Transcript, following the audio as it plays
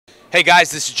Hey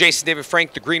guys, this is Jason David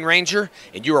Frank, the Green Ranger,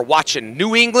 and you are watching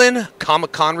New England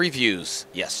Comic-Con Reviews.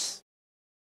 Yes.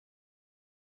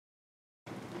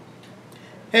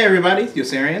 Hey everybody, it's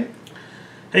Yosarian.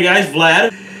 Hey guys,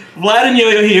 Vlad and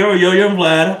Yo-Yo here, or Yo-Yo and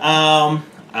Vlad,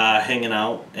 hanging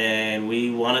out, and we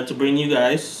wanted to bring you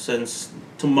guys, since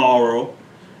tomorrow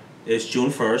is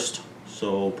June 1st,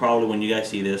 so probably when you guys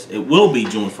see this, it will be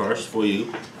June 1st for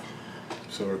you.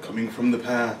 So we're coming from the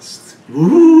past.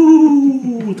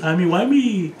 Woo!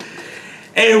 Timey-wimey!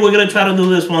 And we're going to try to do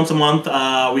this once a month,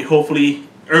 we hopefully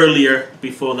earlier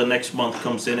before the next month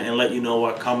comes in, and let you know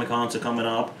what Comic-Cons are coming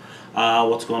up.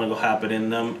 What's going to go happen in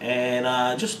them,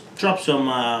 and just drop some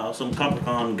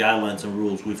Comic-Con guidelines and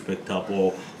rules we've picked up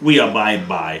or we abide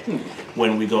by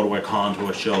when we go to a con, to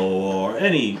a show, or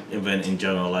any event in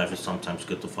general life. Is sometimes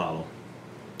good to follow.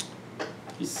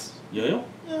 Yo-Yo?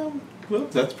 Well,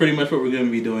 that's pretty much what we're going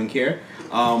to be doing here.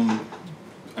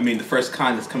 I mean, the first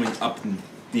con that's coming up,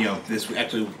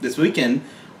 this weekend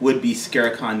would be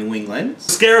ConnectiCon New England.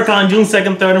 ConnectiCon June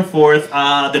 2nd, 3rd, and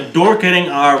 4th. The Door Kidding,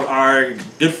 our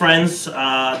good friends,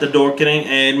 the Door Kidding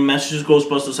and Massachusetts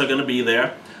Ghostbusters are going to be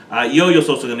there. Yo-Yo's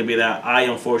also going to be there. I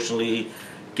unfortunately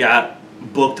got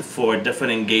booked for a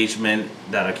different engagement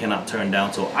that I cannot turn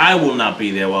down, so I will not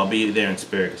be there. Well, I'll be there in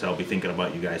spirit because I'll be thinking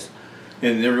about you guys.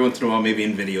 And every once in a while, maybe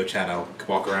in video chat, I'll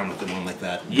walk around with them on like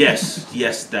that. Yes,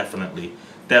 yes, definitely.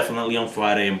 Definitely on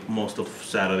Friday and most of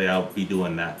Saturday I'll be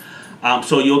doing that.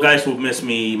 So you guys will miss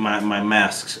me, my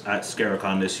masks at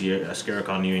ConnectiCon this year, at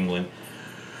ConnectiCon New England,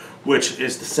 which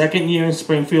is the second year in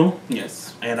Springfield.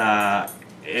 Yes. And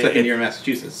second year in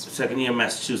Massachusetts. Second year in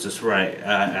Massachusetts, right.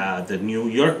 The New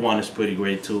York one is pretty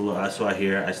great too, so I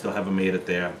hear. I still haven't made it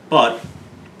there. But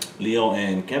Leo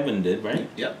and Kevin did, right?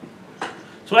 Yep.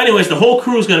 So anyways, the whole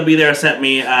crew is going to be there except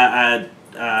me at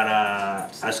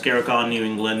ConnectiCon New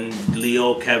England.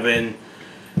 Leo, Kevin,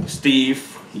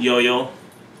 Steve, Yo-Yo.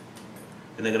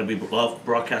 And they're going to be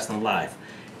broadcasting live.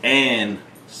 And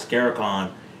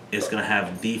ConnectiCon is going to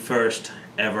have the first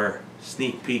ever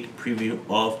sneak peek preview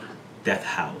of Death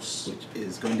House, which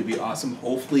is going to be awesome.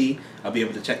 Hopefully I'll be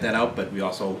able to check that out, but we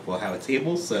also will have a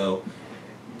table, so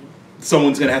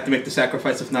someone's going to have to make the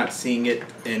sacrifice of not seeing it,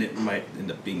 and it might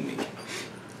end up being me.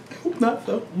 I hope not,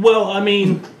 though. Well, I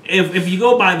mean, if you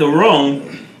go by the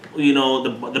rung, you know,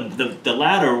 the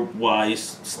ladder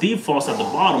wise, Steve falls at the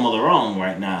bottom of the rung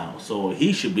right now, so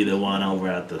he should be the one over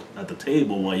at the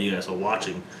table while you guys are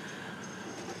watching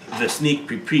the sneak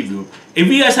preview. If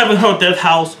you guys haven't heard Death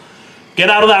House,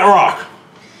 get out of that rock,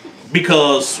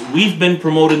 because we've been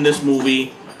promoting this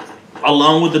movie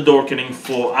along with the Door Kidding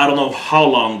for I don't know how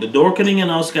long. The Door Kidding and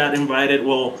us got invited.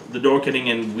 Well, the Door Kidding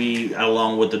and we,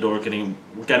 along with the Door Kidding,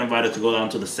 got invited to go down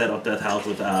to the set of Death House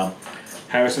with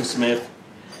Harrison Smith.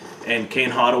 And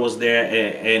Kane Hodder was there,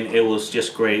 and it was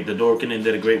just great. The Door Kidding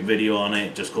did a great video on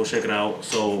it. Just go check it out.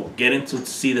 So getting to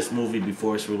see this movie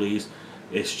before it's released,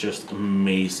 it's just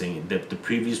amazing. The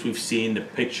previews we've seen, the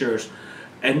pictures,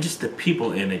 and just the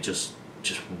people in it, just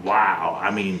wow.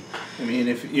 I mean,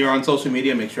 if you're on social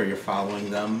media, make sure you're following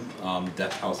them.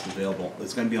 Death House is available.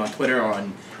 It's going to be on Twitter or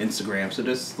on Instagram, so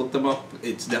just look them up.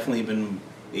 It's definitely been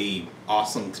a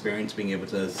awesome experience being able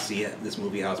to see this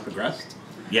movie, how it's progressed.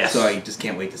 Yes. So I just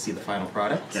can't wait to see the final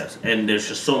product. Yes, and there's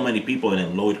just so many people in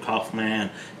it. Lloyd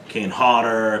Kaufman, Kane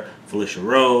Hodder, Felicia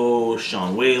Rose,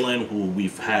 Sean Whalen, who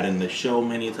we've had in the show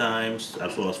many times,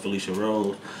 as well as Felicia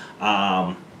Rose.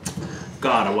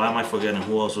 God, why am I forgetting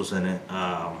who else was in it?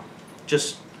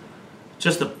 Just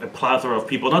a plethora of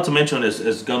people. Not to mention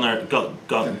is Gunnar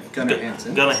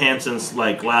Hansen. Gunnar Hansen's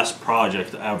last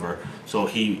project ever. So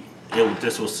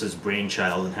this was his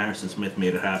brainchild, and Harrison Smith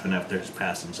made it happen after his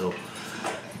passing. So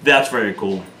that's very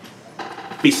cool.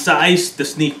 Besides the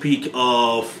sneak peek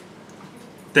of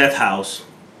Death House,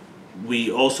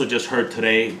 we also just heard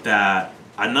today that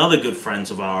another good friends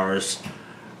of ours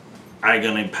are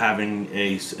gonna be having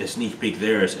a sneak peek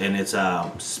theirs, and it's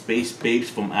Space Babes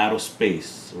from Outer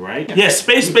Space, right? Yeah,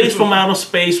 Space Babes from Outer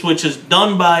Space, which is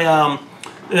done by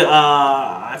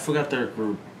I forgot their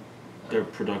group, their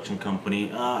production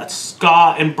company. It's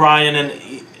Scott and Brian and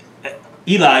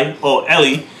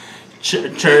Ellie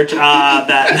Church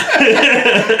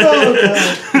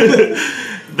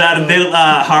that did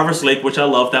Harvest Lake, which I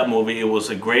love that movie. It was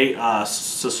a great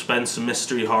suspense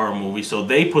mystery horror movie. So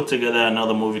they put together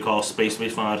another movie called Space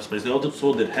Babes from Outer Space. They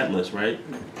also did Headless, right?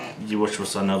 Which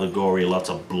was another gory,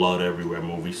 lots of blood everywhere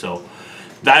movie. So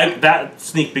that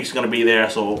sneak peek's gonna be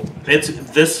there. So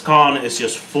this con is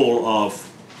just full of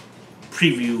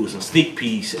previews and sneak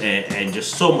peeks and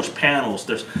just so much panels.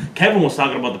 Kevin was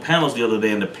talking about the panels the other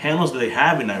day, and the panels that they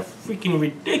have in there are freaking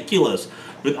ridiculous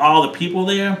with all the people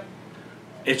there.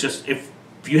 it's just, if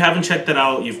you haven't checked it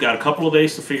out, you've got a couple of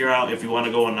days to figure out if you want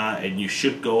to go or not, and you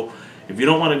should go. If you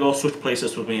don't want to go, switch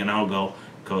places with me and I'll go,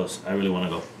 because I really want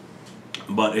to go.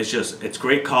 But it's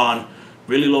great con,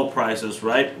 really low prices,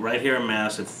 right here in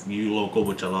Mass, if you local,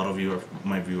 which a lot of you,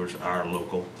 my viewers, are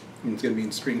local. It's going to be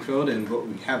in Springfield, and what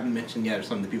we haven't mentioned yet are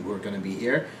some of the people who are going to be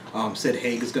here. Sid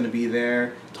Haig is going to be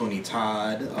there, Tony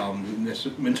Todd,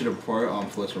 mentioned it before,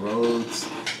 Felicia Rhodes,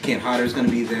 Ken Hodder is going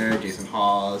to be there, Jason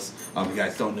Hawes. If you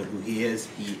guys don't know who he is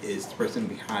the person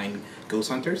behind Ghost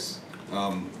Hunters.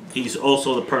 He's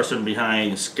also the person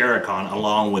behind Scaricon,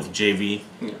 along with JV.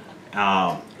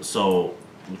 Yeah. So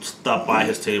stop by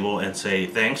his table and say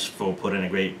thanks for putting a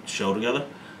great show together.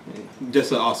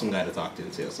 Just an awesome guy to talk to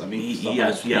too. So I mean,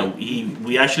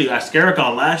 we actually at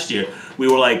Scaricon last year, we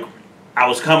were like, I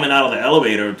was coming out of the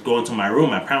elevator going to my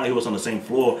room. Apparently he was on the same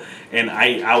floor, and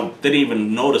I didn't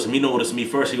even notice him. He noticed me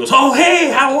first. He goes, "Oh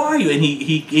hey, how are you?" And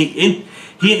he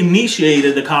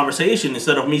initiated the conversation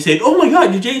instead of me saying, "Oh my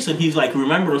God, you're Jason." He's like,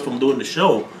 remember us from doing the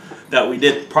show that we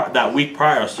did that week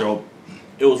prior. So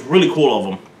it was really cool of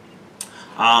him.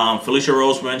 Felicia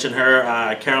Rose mentioned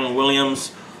her. Carolyn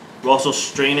Williams, Russell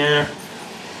Strainer.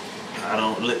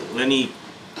 Lenny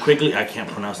Quigley. I can't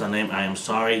pronounce that name. I am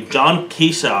sorry. John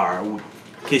Kisier.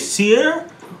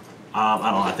 I don't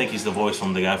know. I think he's the voice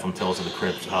from the guy from Tales of the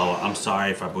Crypt. I'm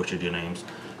sorry if I butchered your names.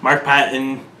 Mark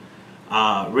Patton.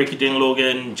 Ricky Ding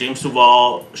Logan, James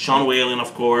Duval, Sean Whalen,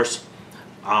 of course,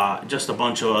 just a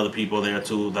bunch of other people there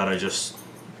too that are just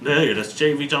there. That's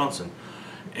JV Johnson.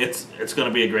 It's gonna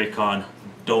be a great con.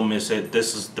 Don't miss it.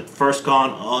 This is the first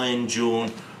con in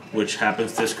June, which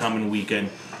happens this coming weekend.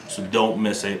 So don't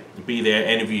miss it. Be there,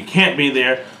 and if you can't be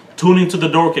there, tune into the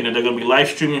Dorkin, and they're gonna be live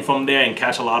streaming from there and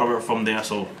catch a lot of it from there.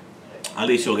 So at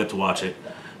least you'll get to watch it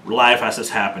live as it's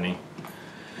happening.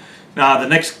 Now the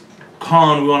next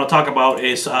con we want to talk about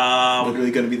is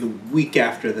literally going to be the week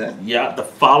after that. Yeah, the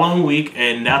following week,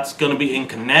 and that's going to be in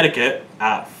Connecticut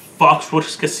at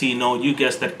Foxwoods Casino. You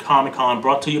guessed it, ComiCon,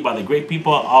 brought to you by the great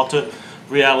people at Alta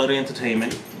Reality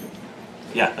Entertainment.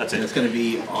 Yeah, that's it. And it's going to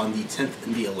be on the 10th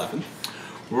and the 11th.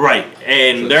 Right,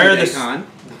 and So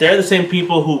they're the same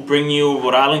people who bring you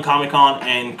Rhode Island Comic Con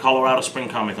and Colorado Spring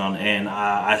Comic Con. And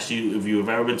if you've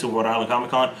ever been to Rhode Island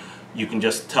Comic Con, you can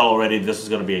just tell already this is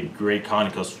going to be a great con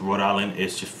because Rhode Island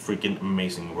is just freaking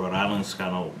amazing. Rhode Island's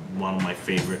kind of one of my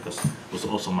favorite because it was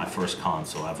also my first con,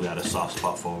 so I've got a soft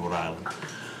spot for Rhode Island.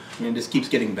 I mean, it just keeps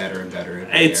getting better and better.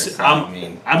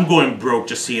 I'm going broke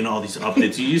just seeing all these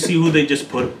updates. You see who they just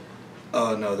put?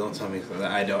 Oh no! Don't tell me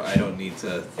that. I don't need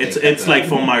to. It's like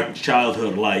from my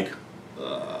childhood, like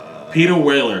Peter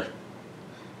Whaler.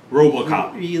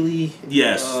 RoboCop. Really?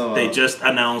 Yes, they just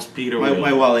announced Peter Whaler.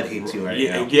 My wallet hates you right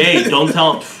now. Yay, don't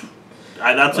tell.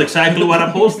 That's exactly what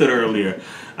I posted earlier.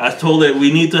 I told it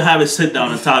we need to have a sit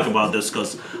down and talk about this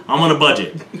because I'm on a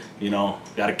budget. You know,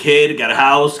 got a kid, got a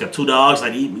house, got 2 dogs.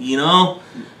 I eat, you know.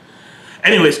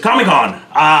 Anyways, Comic-Con,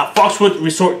 Foxwoods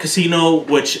Resort Casino,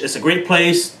 which is a great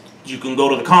place. You can go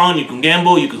to the con, you can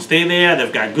gamble, you can stay there.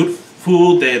 They've got good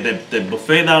food. The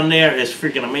buffet down there is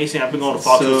freaking amazing. I've been going to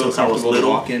Foxwoods since I was little. To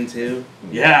walk into.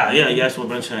 Yeah, you guys were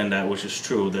mentioning that, which is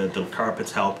true. The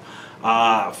carpets help.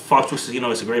 Foxwoods,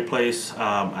 it's a great place.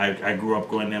 I grew up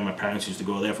going there. My parents used to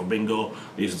go there for bingo.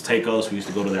 They used to take us. We used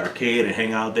to go to the arcade and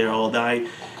hang out there all night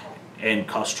and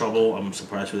cause trouble. I'm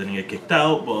surprised we didn't get kicked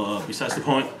out, but besides the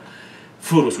point,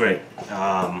 food was great.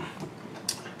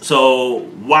 So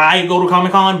why go to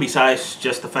Comic-Con besides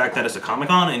just the fact that it's a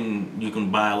Comic-Con and you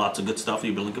can buy lots of good stuff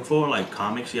you've been looking for, like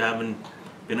comics you haven't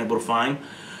been able to find.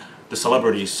 The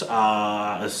celebrities,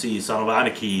 let's see, Son of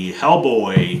Anarchy,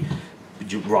 Hellboy,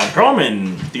 Ron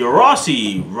Perlman, Theo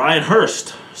Rossi, Ryan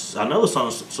Hurst, another Son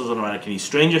of Anarchy,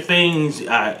 Stranger Things,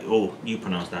 you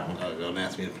pronounce that one. Don't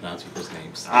ask me to pronounce people's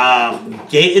names.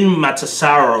 Gaten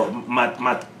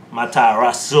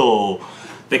Matarazzo.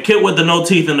 The kid with the no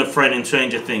teeth and the friend in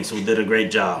Stranger Things who did a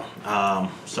great job.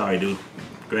 Sorry, dude.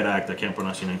 Great actor. I can't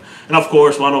pronounce your name. And of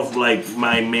course, one of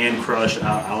my man crush,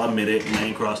 I'll admit it,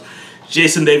 man crush,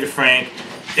 Jason David Frank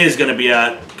is going to be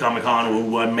at Comic-Con,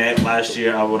 who I met last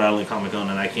year at Rhode Island Comic-Con,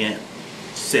 and I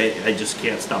just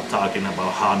can't stop talking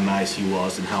about how nice he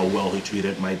was and how well he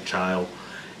treated my child.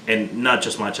 And not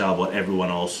just my child, but everyone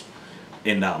else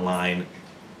in that line.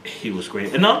 He was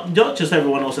great, and not just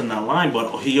everyone else in that line,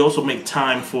 but he also made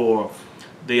time for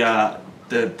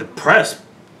the press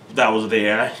that was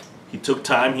there. He took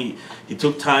time. He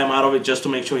took time out of it just to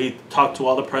make sure he talked to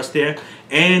all the press there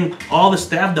and all the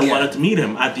staff that wanted to meet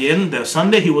him. At the end of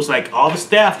Sunday, he was like, "All the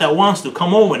staff that wants to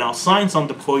come over, and I'll sign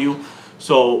something for you."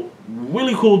 So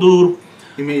really cool dude.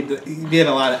 He made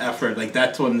a lot of effort. Like,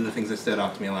 that's one of the things that stood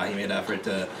out to me a lot. He made an effort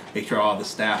to make sure all the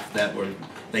staff that were,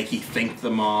 like, he thanked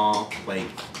them all. Like,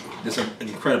 just an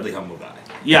incredibly humble guy.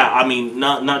 Yeah, I mean,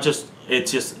 not just,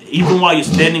 it's just, even while you're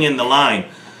standing in the line,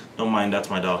 don't mind, that's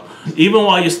my dog. Even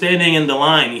while you're standing in the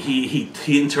line, he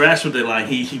interacts with the line.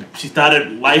 He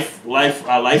started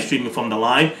live streaming from the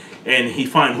line, and he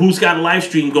found who's got a live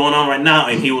stream going on right now,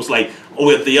 and he was like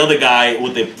with the other guy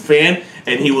with the fan,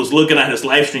 and he was looking at his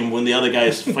live stream when the other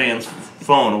guy's fan's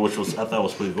phone, which was I thought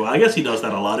was pretty cool. I guess he does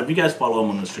that a lot. If you guys follow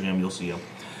him on Instagram, you'll see him.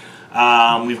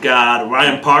 We've got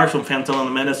Ryan Parks from Phantom and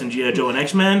the Menace and G.I. Joe and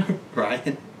X-Men.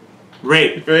 Ryan?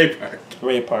 Ray Park.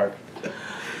 Ray Park.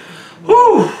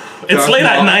 Whew! It's late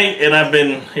at night, and I've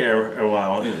been here a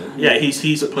while. Yeah,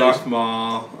 he's a player. Darth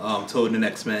Maul, Toad and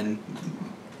X-Men.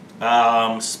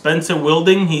 Spencer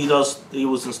Wilding, he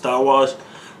was in Star Wars,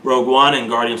 Rogue One, and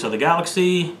Guardians of the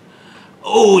Galaxy.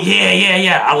 Oh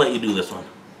yeah. I'll let you do this one.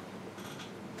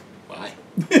 Why?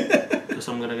 Because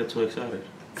I'm gonna get too excited.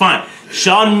 Fine.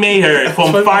 Sean Maher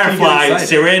from Firefly,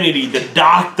 Serenity, the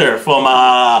Doctor from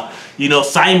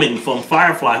Simon from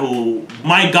Firefly. Who,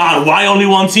 my God, why only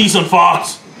one season,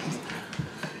 Fox?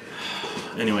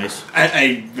 Anyways,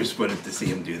 I just wanted to see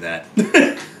him do that.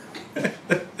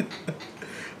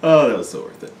 Oh, that was so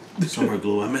worth it. Summer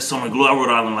Glue. I miss Summer Glue. I wrote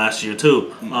on them last year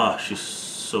too. Oh, she's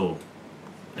so.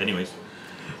 Anyways,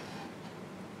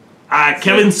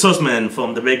 Kevin Sussman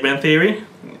from The Big Bang Theory.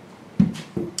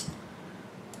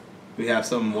 We have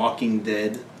some Walking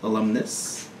Dead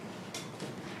alumnus.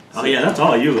 Oh yeah, that's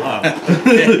all you, huh?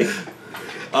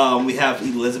 We have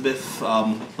Elizabeth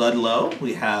Ludlow.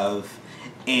 We have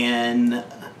Anne.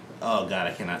 Oh God,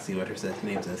 I cannot see what her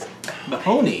name is.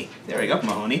 Mahoney. There we go,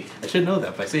 Mahoney. I should know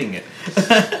that by seeing it.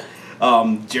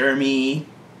 Jeremy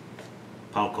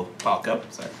Palco.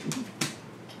 Sorry.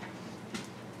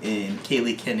 And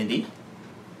Kaylee Kennedy.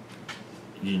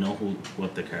 Do you know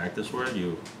what the characters were?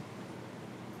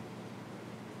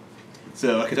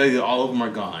 So I can tell you that all of them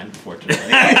are gone, unfortunately.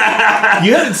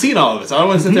 You haven't seen all of it, so I don't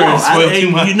want to sit there and spoil too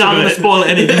much. You're not going to spoil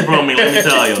anything from me, let me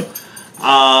tell you.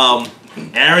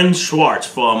 Aaron Schwartz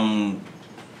from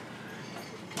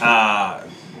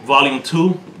Volume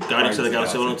 2, Guardians of the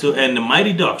Galaxy Volume 2, and the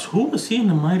Mighty Ducks. Who was he in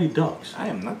the Mighty Ducks? I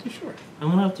am not too sure. I'm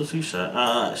going to have to she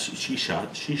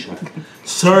shot.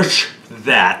 Search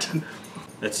that.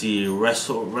 Let's see,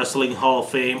 Wrestling Hall of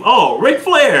Fame. Oh, Ric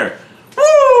Flair!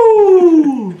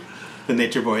 Woo! The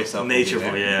Nature Boy himself. Nature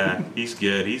Boy, yeah. He's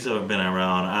good. He's been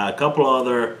around. A couple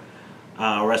other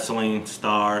wrestling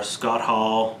stars. Scott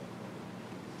Hall.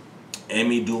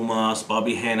 Emmy Dumas.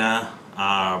 Bobby Hannah.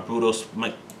 Brutus.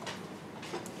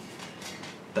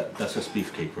 That's just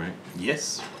Beefcake, right?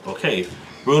 Yes. Okay.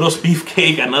 Brutus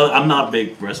Beefcake. I'm not a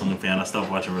big wrestling fan. I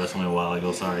stopped watching wrestling a while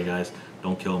ago. Sorry, guys.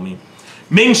 Don't kill me.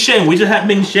 Ming Sheng. We just had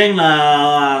Ming Sheng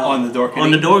on the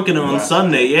Dorking on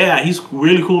Sunday. Yeah, he's a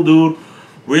really cool dude.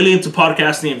 Really into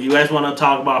podcasting. If you guys want to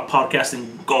talk about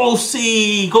podcasting, go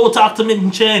talk to Ming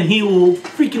Sheng. He will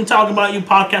freaking talk about you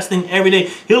podcasting every day.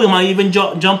 He might even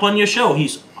jump on your show.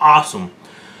 He's awesome.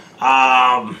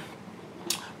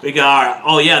 We got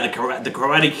the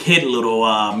Karate Kid little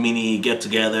mini get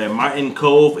together. Martin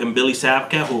Cove and Billy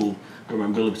Sapka, who.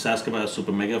 Remember Billy Sapka about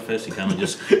Super Megafest? He kind of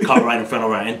just caught right in front of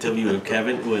our interview with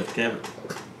Kevin.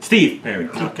 Steve Perry,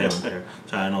 not Kevin Perry.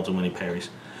 Sorry, I know too many Perrys.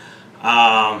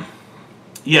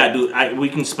 Yeah, dude, we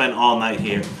can spend all night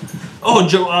here. Oh,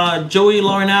 Joey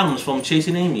Lauren Adams from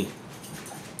Chasing Amy.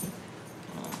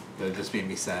 That just made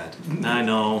me sad. I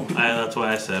know. That's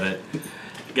why I said it.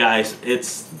 Guys,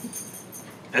 it's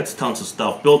tons of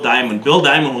stuff. Bill Diamond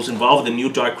was involved with the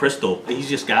new Dark Crystal. He's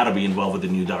just got to be involved with the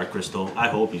new Dark Crystal. I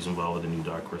hope he's involved with the new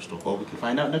Dark Crystal. Well, we can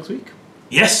find out next week.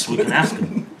 Yes, we can ask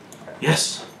him.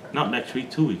 Yes. Not next week,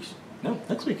 2 weeks. No,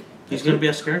 next week. He's going to be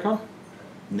at ScareCon?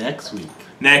 Next week.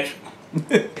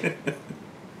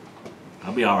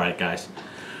 I'll be alright, guys.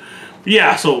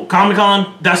 Yeah, so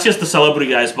Comic-Con, that's just the celebrity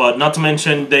guys, but not to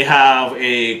mention they have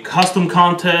a custom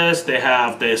contest. They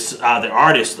have this, the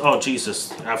artist. Oh,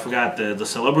 Jesus. I forgot the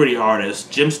celebrity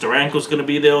artist. Jim Steranko's going to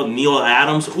be there. Neil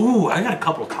Adams. Ooh, I got a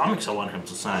couple of comics I want him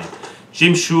to sign.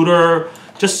 Jim Shooter.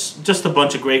 Just a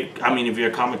bunch of great, I mean, if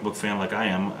you're a comic book fan like I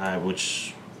am,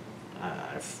 which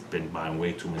I've been buying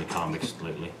way too many comics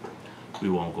lately. We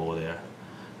won't go there.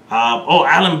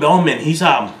 Alan Bellman. If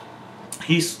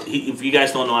you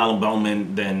guys don't know Alan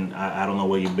Bellman, then I don't know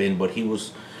where you've been, but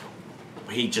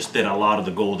he just did a lot of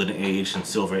the Golden Age and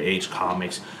Silver Age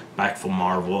comics back from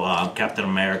Marvel. Captain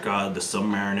America, the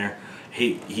Submariner.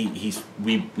 We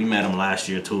met him last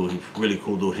year too. He's a really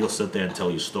cool dude. He'll sit there and tell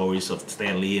you stories of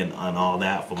Stan Lee and all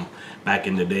that from back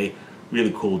in the day.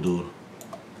 Really cool dude.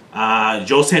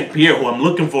 Joe St. Pierre, who I'm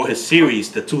looking for his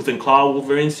series, the Tooth and Claw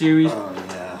Wolverine series. Oh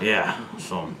yeah. Yeah,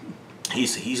 so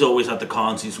he's always at the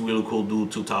cons. He's a really cool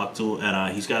dude to talk to,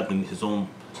 and he's got his own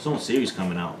series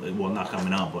coming out. Well, not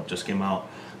coming out, but just came out.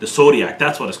 The Zodiac,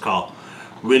 that's what it's called.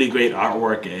 Really great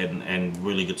artwork and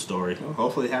really good story. Well,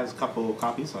 hopefully it has a couple of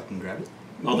copies so I can grab it.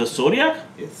 Oh, the Zodiac?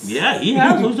 Yes. Yeah, he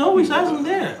has. He always has them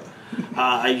there.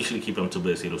 I usually keep him too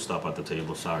busy to stop at the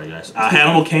table. Sorry, guys.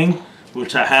 Hannibal King,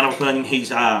 which Hannibal King, he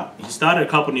started a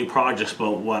couple new projects,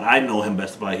 but what I know him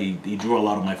best by, he drew a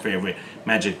lot of my favorite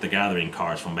Magic the Gathering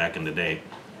cards from back in the day.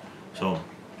 So,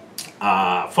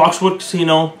 Foxwoods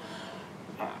Casino.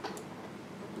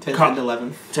 10th and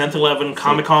 11th. 10th, 11th,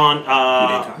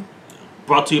 ComiCon.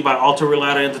 Brought to you by Alter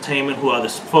Relata Entertainment, who are the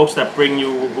folks that bring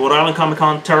you Rhode Island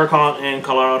ComicCon, TerrifiCon, and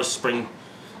Colorado Spring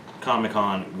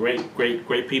ComicCon.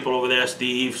 Great people over there.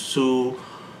 Steve, Sue,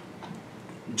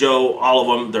 Joe, all of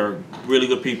them. They're really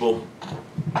good people.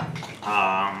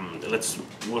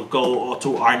 We'll go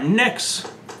to our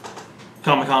next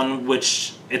ComicCon,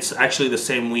 which it's actually the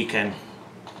same weekend.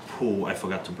 Who I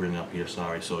forgot to bring up here.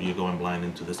 Sorry, so you're going blind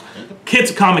into this.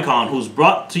 Kids ComicCon, who's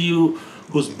brought to you.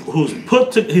 Who's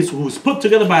put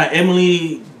together by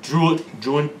Emily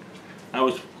Druin. I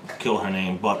always kill her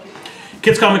name, but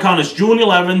Kids ComicCon is June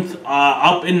 11th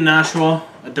up in Nashua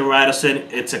at the Radisson.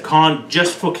 It's a con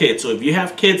just for kids. So if you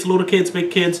have kids, little kids,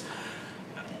 big kids,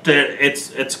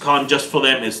 it's a con just for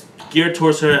them. It's geared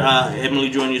towards her. Emily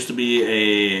Druin used to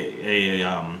be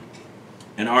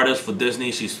an artist for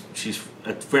Disney. She's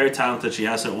very talented. She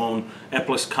has her own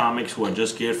Eplex comics who are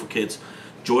just geared for kids.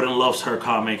 Jordan loves her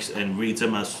comics and reads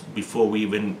them before we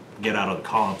even get out of the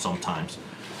con sometimes.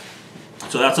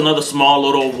 So that's another small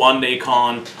little one-day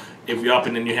con. If you're up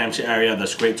in the New Hampshire area,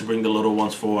 that's great to bring the little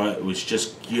ones for. It was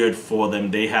just geared for them.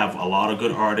 They have a lot of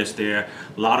good artists there,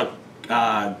 a lot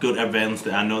of good events.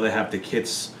 I know they have the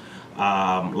kids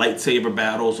lightsaber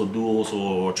battles or duels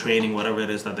or training, whatever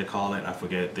it is that they call it. I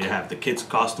forget. They have the kids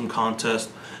costume contest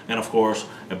and of course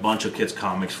a bunch of kids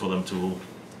comics for them to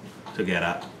get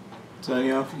at. So, you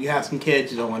know, if you have some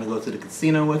kids, you don't want to go to the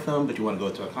casino with them, but you want to go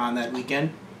to a con that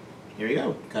weekend, here you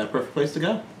go. Got a perfect place to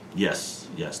go. Yes,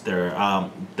 they're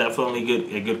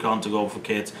definitely a good con to go for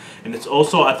kids. And it's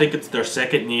also, I think it's their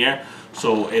second year,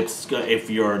 so it's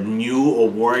if you're new or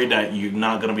worried that you're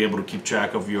not going to be able to keep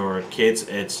track of your kids,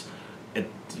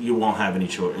 you won't have any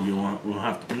choice. You won't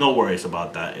have no worries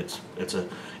about that. It's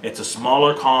a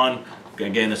smaller con.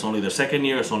 Again, it's only their second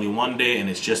year, it's only one day, and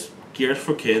it's just geared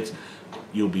for kids.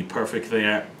 You'll be perfect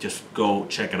there. Just go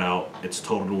check it out. It's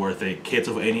totally worth it. Kids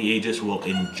of any ages will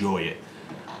enjoy it.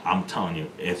 I'm telling you,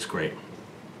 it's great.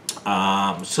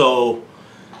 So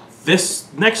this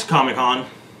next Comic-Con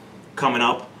coming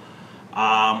up,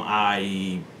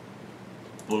 I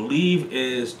believe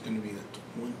is going to be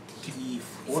the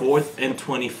 4th and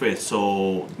 25th.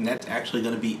 So and that's actually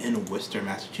going to be in Worcester,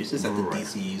 Massachusetts, at the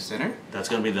DCU Center. That's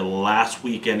going to be the last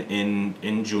weekend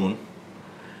in June,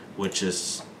 which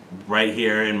is right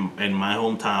here in my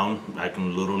hometown. I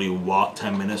can literally walk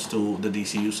 10 minutes to the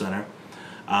DCU Center.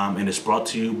 And it's brought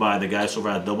to you by the guys over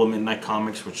at Double Midnight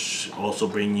Comics, which also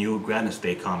bring you Granite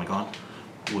State Comic-Con,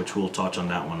 which we'll touch on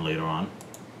that one later on.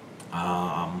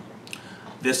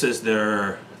 This is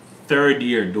their 3rd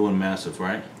year doing Massive,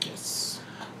 right? Yes.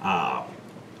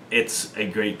 It's a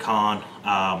great con.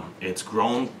 It's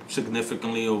grown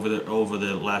significantly over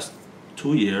the last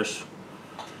 2 years.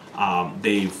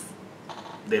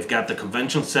 They've got the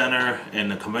convention center,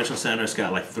 and the convention center's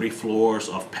got like 3 floors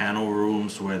of panel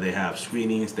rooms where they have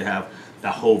screenings. They have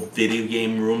that whole video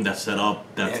game room that's set up.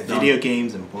 That's video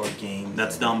games and board games.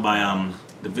 That's done by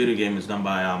the video game is done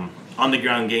by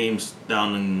Underground Games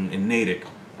down in Natick,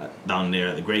 down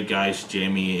there. The great guys,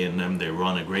 Jamie and them, they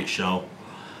run a great show.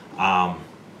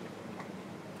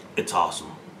 It's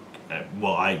awesome.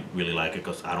 Well, I really like it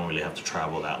because I don't really have to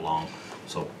travel that long.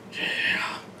 So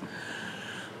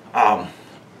yeah.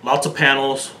 Lots of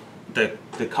panels. The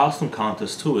costume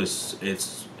contest too is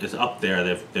up there.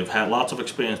 They've had lots of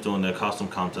experience doing the costume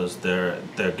contest. Their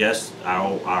guests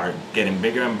are getting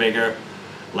bigger and bigger.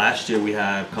 Last year we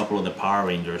had a couple of the Power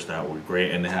Rangers that were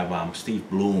great, and they have Steve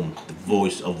Bloom, the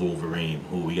voice of Wolverine,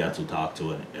 who we got to talk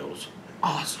to, and it was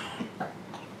awesome.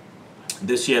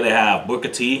 This year they have Booker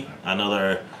T,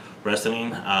 another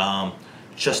wrestling,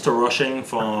 Chester Rushing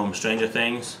from Stranger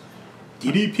Things.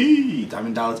 DDP!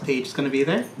 Diamond Dallas Page is going to be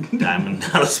there. Diamond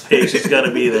Dallas Page is going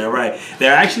to be there, right.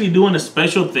 They're actually doing a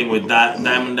special thing with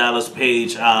Diamond Dallas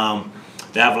Page.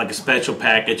 They have like a special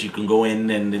package. You can go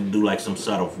in and then do like some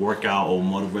sort of workout or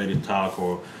motivated talk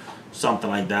or something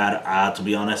like that. To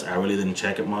be honest, I really didn't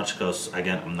check it much because,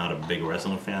 again, I'm not a big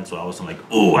wrestling fan. So I wasn't like,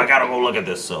 ooh, I got to go look at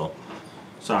this. So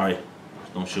Sorry,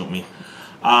 don't shoot me.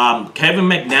 Kevin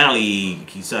McNally,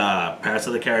 he's Pirates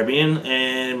of the Caribbean,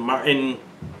 and Martin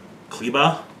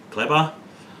Kleba,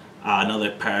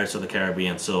 another Pirates of the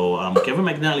Caribbean. So Kevin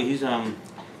McNally,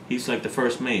 he's like the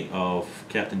first mate of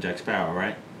Captain Jack Sparrow,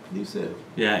 right? You said.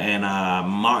 Yeah, and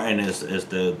Martin is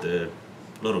the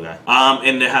little guy.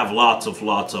 And they have lots of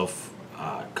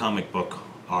comic book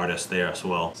artists there as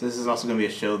well. So this is also going to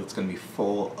be a show that's going to be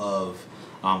full of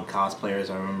cosplayers.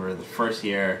 I remember the first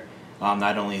year,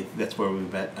 not only that's where we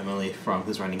met Emily from,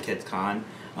 who's running KidsCon,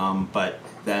 but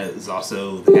that is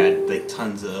also, they had like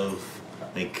tons of,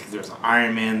 like, there's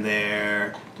Iron Man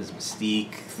there, there's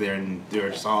Mystique, they're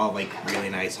just all like really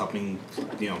nice, helping,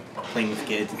 playing with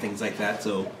kids and things like that.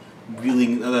 So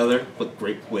really another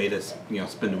great way to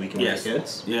spend the weekend with your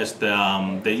kids. Yes,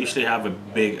 they usually have a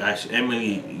big. Actually,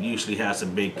 Emily usually has a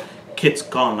big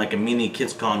KidsCon, like a mini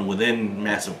KidsCon within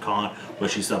Massive Con, where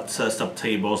she sets up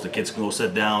tables. The kids can go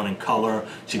sit down and color.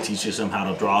 She teaches them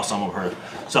how to draw some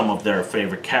of their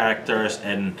favorite characters,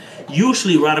 and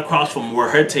usually right across from where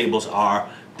her tables are,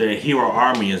 the Hero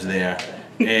Army is there.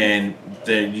 And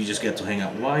then you just get to hang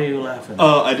out. Why are you laughing?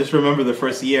 Oh, I just remember the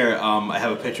first year. I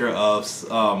have a picture of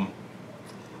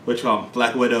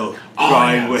Black Widow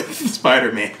drawing with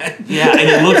Spider-Man. Yeah, and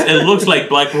it looks like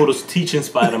Black Widow's teaching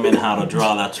Spider-Man how to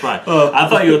draw. That's right. I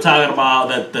thought you were talking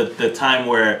about the time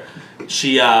where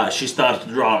she started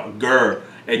to draw Gurr,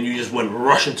 and you just went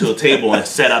rushing to a table and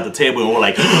set out the table, and were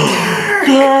like,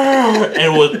 Gurr!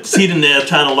 And was sitting there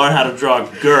trying to learn how to draw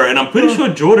Gurr. And I'm pretty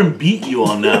sure Jordan beat you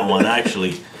on that one,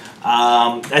 actually.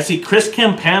 I see Chris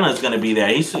Campana is going to be there.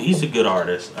 He's a good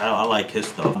artist. I like his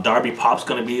stuff. Darby Pop's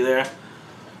going to be there.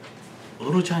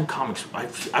 Little Giant Comics.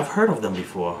 I've heard of them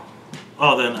before.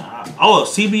 Oh, then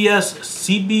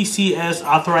CBCS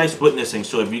authorized witnessing.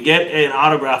 So if you get an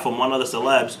autograph from one of the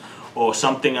celebs or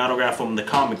something autographed from the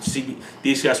comic,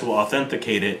 these guys will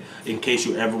authenticate it in case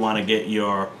you ever want to get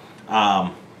your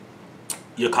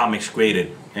comics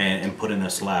graded and put in a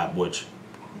slab, which,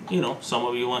 some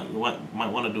of you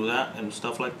might want to do that and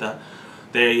stuff like that.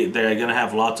 They're gonna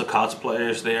have lots of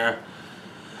cosplayers there.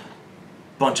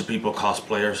 Bunch of people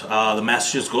cosplayers. The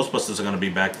Massachusetts Ghostbusters are gonna be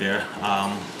back there.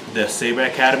 The Saber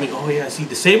Academy. Oh yeah, see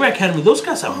the Saber Academy. Those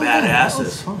guys are badasses. That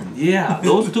was fun. Yeah,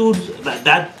 those dudes.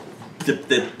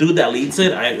 The dude that leads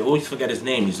it, I always forget his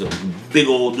name. He's a big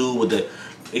old dude with the.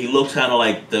 He looks kind of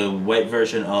like the white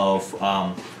version of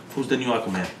who's the new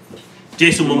Aquaman?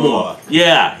 Jason Momoa.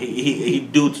 Yeah, he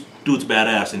dude's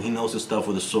badass, and he knows his stuff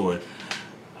with a sword.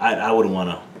 I wouldn't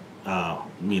want to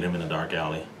meet him in a dark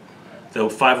alley. The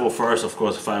 501st, of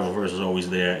course, the 501st is always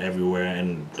there, everywhere,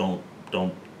 and don't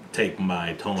take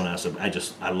my tone as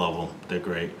I love them. They're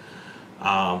great.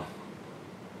 The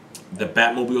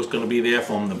Batmobile is going to be there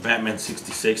from the Batman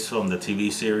 '66 from the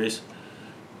TV series.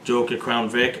 Joker, Crown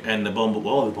Vic, and the Bumblebee.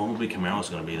 Oh, the Bumblebee Camaro is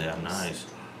going to be there. Nice.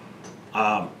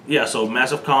 Yeah, so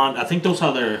Massive Con. I think those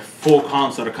are their 4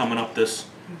 cons that are coming up this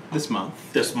month.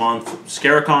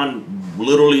 Scaricon,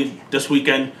 literally this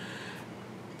weekend.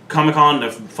 ComicCon the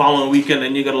following weekend,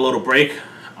 and you get a little break.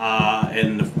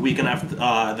 And the weekend after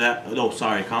that,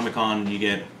 ComicCon you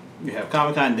have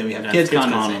ComicCon, then we have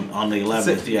KidsCon on the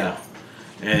 11th. Yeah,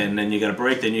 and then you get a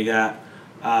break. Then you got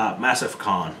Massive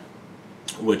Con,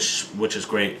 which is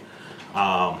great.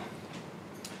 And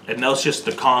that's just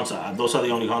the cons. Those are the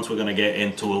only cons we're gonna get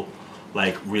into,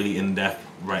 like really in depth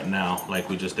right now. Like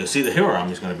we just did. See, the Hero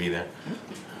Army is gonna be there.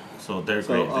 So they're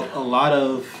great. A lot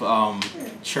of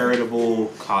charitable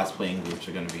cosplaying groups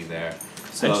are going to be there.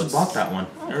 So I just bought that one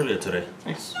earlier today.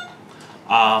 Nice.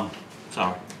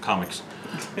 Sorry, comics.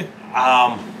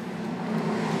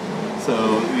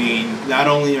 So I mean, not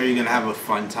only are you going to have a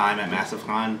fun time at Massive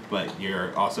Con, but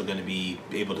you're also going to be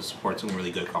able to support some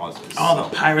really good causes. Oh, so.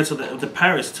 The Pirates the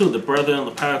Pirates too. The Brother and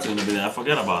the Pirates are going to be there. I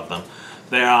forget about them.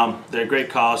 They're a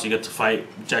great cause. You get to fight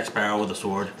Jack Sparrow with a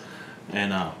sword,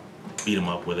 and beat them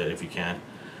up with it if you can.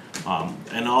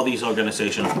 And all these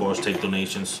organizations, of course, take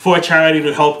donations for a charity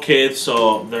to help kids.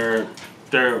 So they're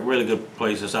really good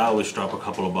places. I always drop a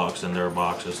couple of bucks in their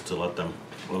boxes to let them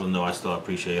know I still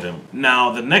appreciate them. Now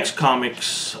the next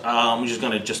comics, I'm just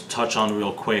gonna touch on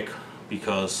real quick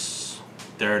because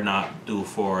they're not due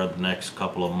for the next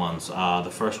couple of months.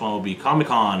 The first one will be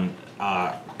ComicCon,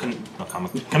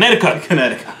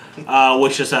 Connecticut.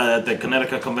 Which is at the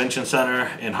Connecticut Convention Center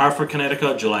in Hartford,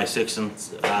 Connecticut, July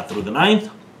 6th through the 9th.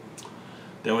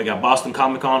 Then we got Boston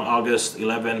Comic Con, August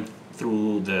 11th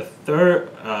through the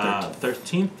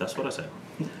 13th. That's what I said.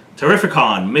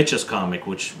 TerrifiCon, Mitch's comic,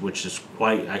 which is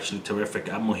quite actually terrific,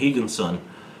 at Mohegan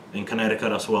in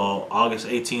Connecticut as well, August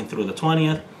 18th through the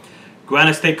 20th.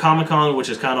 Granite State ComicCon, which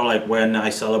is kind of like when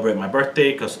I celebrate my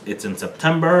birthday because it's in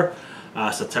September.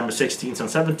 September 16th and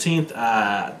 17th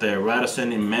at the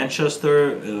Radisson in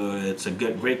Manchester. It's a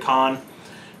great con.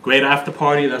 Great after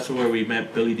party. That's where we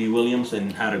met Billy D. Williams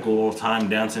and had a good old time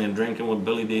dancing and drinking with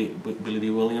Billy D.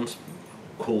 Williams.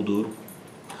 Cool dude.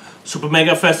 Super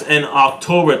Megafest in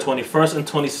October 21st and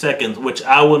 22nd, which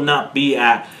I will not be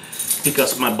at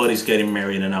because my buddy's getting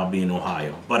married and I'll be in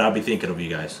Ohio. But I'll be thinking of you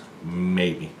guys.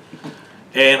 Maybe.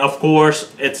 And of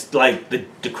course, it's like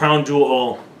the crown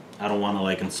jewel. I don't want to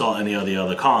like insult any of the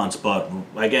other cons, but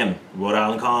again, Rhode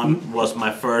Island Con was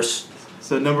my first.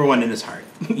 So #1 in his heart.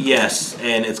 Yes,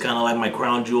 and it's kind of like my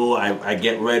crown jewel. I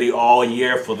get ready all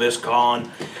year for this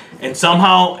con. And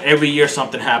somehow, every year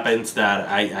something happens that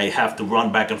I have to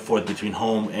run back and forth between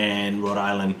home and Rhode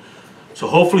Island. So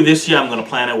hopefully this year I'm going to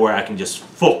plan it where I can just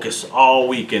focus all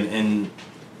weekend and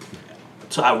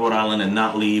to Rhode Island and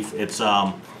not leave. It's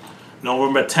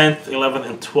November 10th, 11th,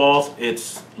 and 12th.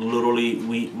 It's literally,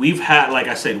 we've had, like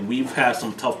I said, we've had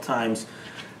some tough times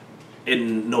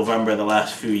in November the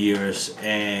last few years,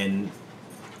 and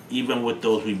even with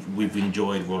those, we've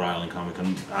enjoyed Rhode Island Comic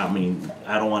Con. I mean,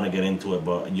 I don't want to get into it,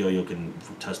 but Yo-Yo can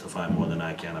testify more than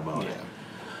I can about it.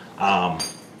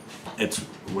 It's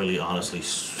really, honestly,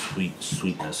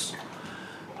 sweetness.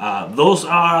 Those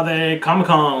are the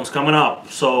Comic-Cons coming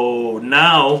up. So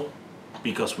now,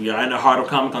 because we are in the heart of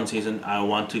Comic-Con season, I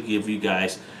want to give you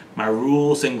guys my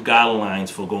rules and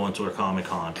guidelines for going to a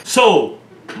Comic-Con. So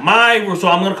I'm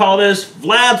going to call this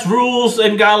Vlad's Rules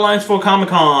and Guidelines for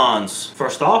Comic-Cons.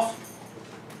 First off,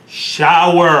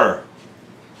 shower.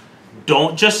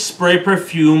 Don't just spray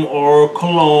perfume or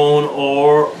cologne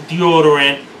or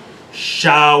deodorant.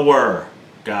 Shower,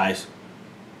 guys.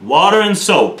 Water and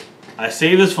soap. I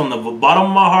say this from the bottom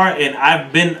of my heart, and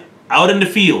I've been out in the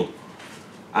field.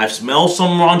 I've smelled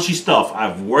some raunchy stuff.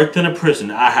 I've worked in a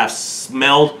prison. I have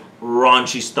smelled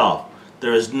raunchy stuff.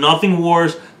 There is nothing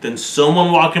worse than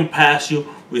someone walking past you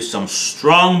with some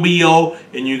strong BO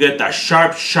and you get that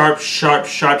sharp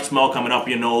smell coming up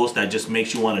your nose that just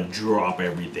makes you want to drop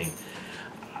everything.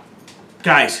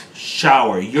 Guys,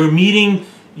 shower. You're meeting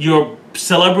your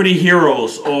celebrity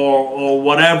heroes or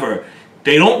whatever.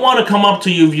 They don't want to come up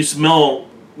to you if you smell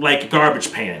like a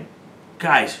garbage pan.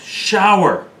 Guys,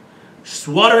 shower. Just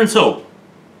water and soap.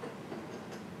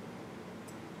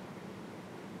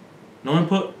 No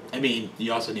input? I mean,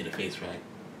 you also need a face rag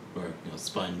or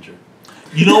sponge. Or...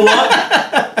 You know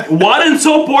what? Water and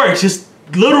soap works. Just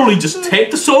literally just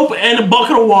take the soap and a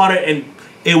bucket of water and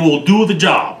it will do the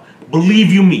job.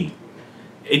 Believe you me.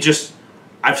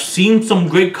 I've seen some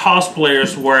great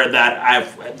cosplayers where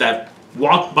that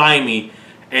walked by me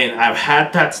and I've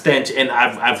had that stench and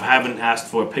I haven't asked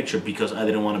for a picture because I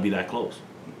didn't want to be that close.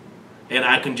 And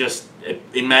I can just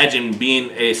imagine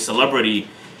being a celebrity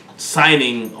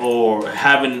signing or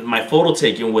having my photo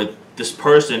taken with this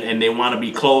person and they want to be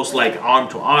close, like arm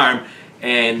to arm,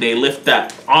 and they lift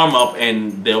that arm up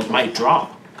and they might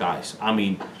drop, guys. I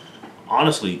mean,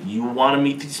 honestly, you want to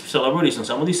meet these celebrities, and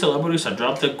some of these celebrities are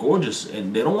drop dead gorgeous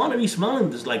and they don't want to be smelling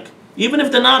this. Like, even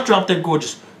if they're not drop dead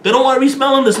gorgeous, they don't want to be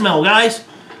smelling the smell, guys.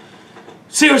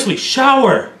 Seriously,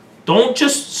 shower. Don't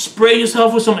just spray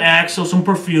yourself with some Axe or some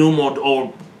perfume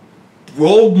or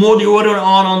roll more deodorant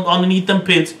on underneath them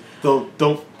pits.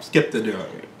 Don't skip the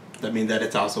deodorant. I mean, that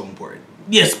it's also important.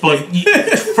 Yes, but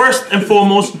first and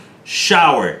foremost,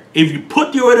 shower. If you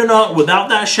put deodorant on without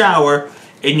that shower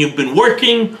and you've been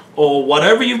working or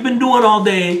whatever you've been doing all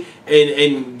day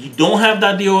and you don't have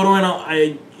that deodorant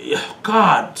on,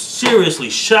 God, seriously,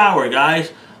 shower,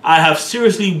 guys. I have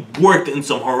seriously worked in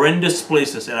some horrendous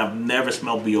places and I've never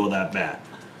smelled BO that bad.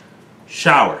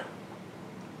 Shower.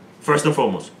 First and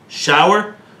foremost,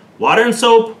 shower, water and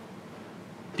soap,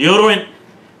 deodorant,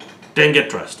 then get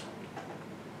dressed.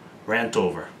 Rant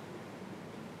over.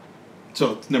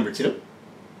 So, #2,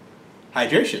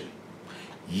 hydration.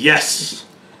 Yes.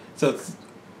 So,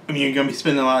 I mean, you're going to be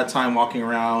spending a lot of time walking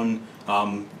around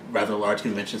rather large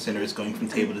convention centers, going from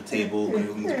table to table,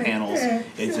 going to panels.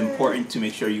 It's important to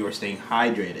make sure you are staying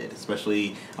hydrated,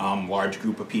 especially large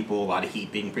group of people, a lot of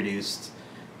heat being produced.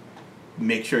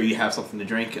 Make sure you have something to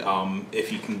drink.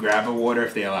 If you can grab a water,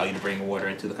 if they allow you to bring a water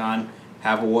into the con,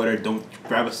 have a water. Don't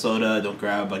grab a soda. Don't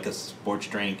grab like a sports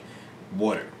drink.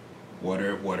 Water.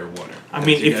 Water. I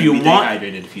mean, if you want,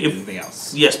 dehydrated if you do anything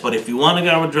else. Yes, but if you want to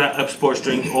grab a sports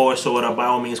drink or a soda, by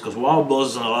all means, because Wild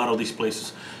Buzz and a lot of these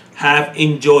places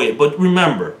enjoy it. But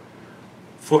remember,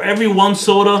 for every one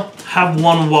soda, have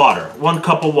one water, 1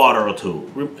 cup of water or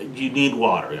 2. You need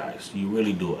water, guys. You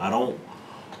really do. I don't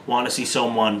want to see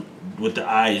someone with the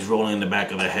eyes rolling in the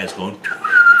back of their heads going.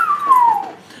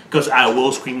 Because I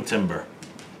will scream timber.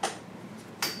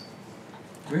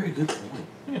 Very good point.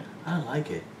 Yeah, I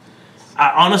like it.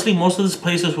 Honestly, most of these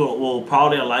places will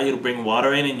probably allow you to bring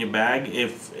water in your bag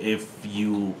if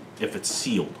it's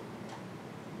sealed.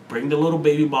 Bring the little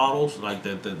baby bottles, like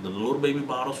the little baby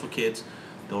bottles for kids.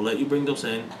 They'll let you bring those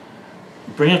in.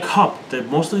 Bring a cup.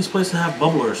 Most of these places have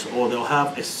bubblers, or they'll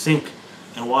have a sink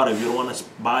and water. If you don't want to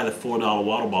buy the $4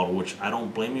 water bottle, which I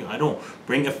don't blame you, I don't.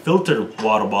 Bring a filtered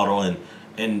water bottle in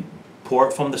and pour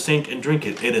it from the sink and drink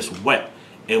it. It is wet.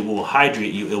 It will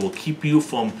hydrate you. It will keep you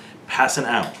from passing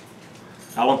out.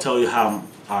 I won't tell you how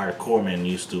our corpsmen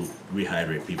used to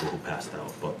rehydrate people who passed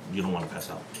out, but you don't want to pass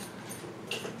out.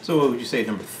 So what would you say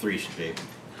number 3 should be?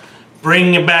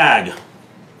 Bring a bag.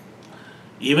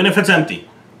 Even if it's empty,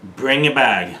 bring a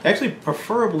bag. Actually,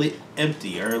 preferably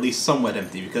empty, or at least somewhat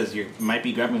empty, because you might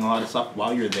be grabbing a lot of stuff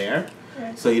while you're there.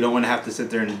 Right. So you don't want to have to sit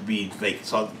there and be like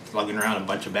slugging around a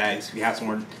bunch of bags. If you have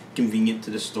somewhere convenient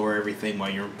to just store everything while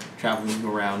you're traveling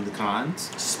around the cons.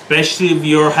 Especially if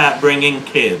you're bringing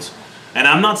kids. And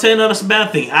I'm not saying that that's a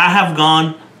bad thing. I have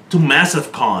gone to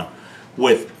MassMutual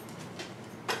with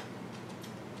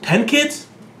 10 kids?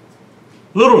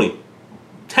 Literally.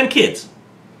 10 kids.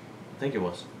 I think it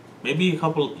was. Maybe a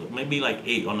couple, maybe like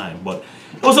 8 or 9. But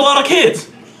it was a lot of kids.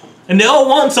 And they all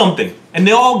want something. And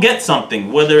they all get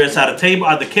something. Whether it's at a table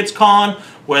at the kids' con,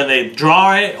 where they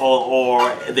draw it,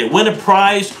 or they win a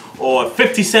prize, or a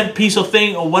 50-cent piece of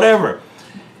thing, or whatever.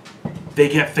 They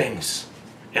get things.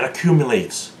 It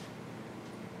accumulates.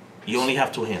 You only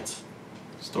have 2 hands.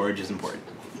 Storage is important.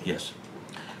 Yes.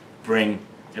 Bring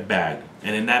a bag.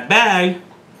 And in that bag,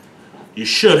 you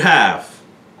should have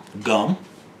gum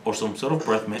or some sort of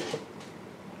breath mint.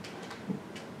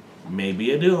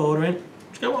 Maybe a deodorant.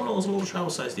 Get one of those little travel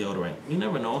size deodorant. You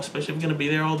never know, especially if you're going to be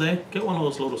there all day. Get one of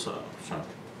those little size.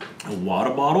 A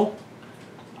water bottle,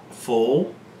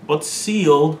 full but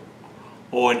sealed,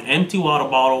 or an empty water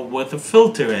bottle with a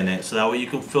filter in it, so that way you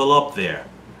can fill up there.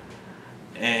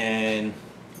 And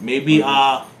maybe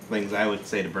things I would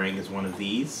say to bring is one of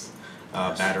these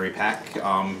battery pack.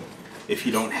 If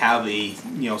you don't have a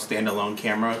standalone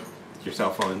camera, your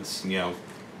cell phone's going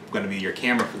to be your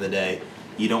camera for the day.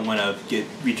 You don't want to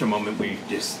reach a moment where you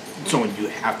just someone you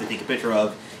have to take a picture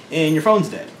of and your phone's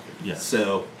dead. Yes.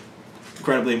 So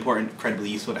incredibly important, incredibly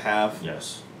useful to have.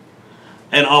 Yes.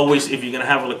 And always, if you're gonna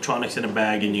have electronics in a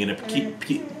bag and you're gonna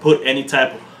put any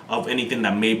type of anything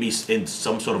that may be in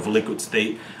some sort of liquid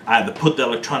state, either put the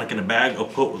electronic in a bag or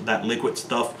put that liquid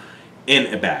stuff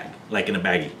in a bag, like in a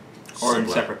baggie. Or in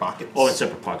separate pockets. Or in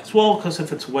separate pockets. Well, because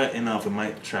if it's wet enough, it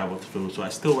might travel through. So I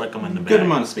still recommend the bag. Good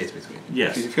amount of space between.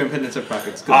 Yes. If you're going to put it in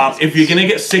separate pockets, if you're going to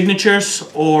get signatures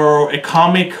or a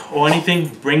comic or anything,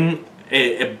 bring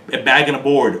a bag and a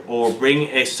board, or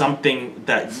bring something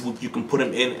that you can put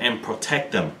them in and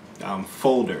protect them.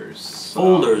 Folders.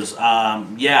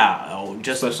 Yeah.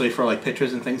 Especially for like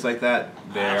pictures and things like that,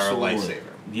 they're a lifesaver.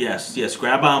 Yes, yes.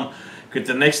 Grab them. Because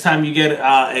the next time you get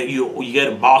you get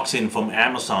a box in from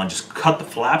Amazon, just cut the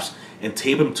flaps and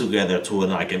tape them together to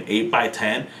like an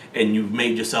 8x10, and you've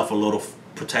made yourself a little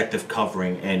protective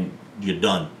covering, and you're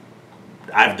done.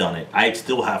 I've done it. I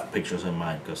still have pictures in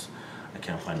mine because I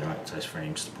can't find the right size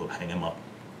frames to hang them up.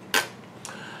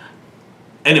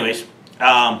 Anyways,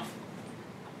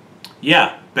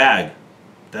 yeah, bag,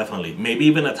 definitely. Maybe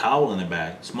even a towel in the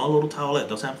bag. Small little towelette.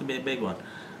 Doesn't have to be a big one.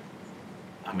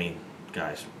 I mean,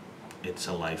 guys. It's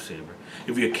a lifesaver.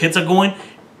 If your kids are going,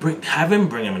 have them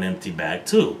bring them an empty bag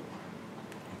too.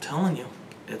 I'm telling you,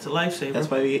 it's a lifesaver. That's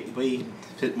why we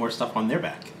fit more stuff on their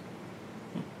back.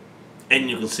 And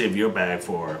you can save your bag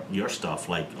for your stuff,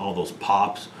 like all those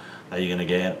pops that you're gonna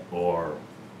get, or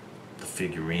the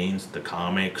figurines, the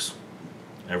comics,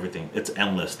 everything. It's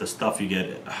endless. The stuff you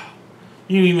get,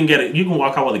 you even get it. You can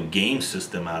walk out with a game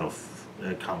system out of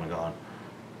ComiCon.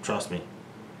 Trust me.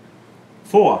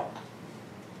 4.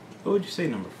 What would you say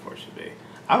number 4 should be?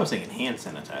 I was thinking hand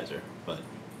sanitizer, but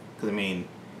because I mean,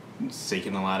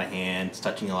 shaking a lot of hands,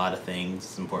 touching a lot of things.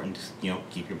 It's important to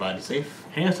keep your body safe.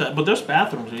 Hand sanitizer, but there's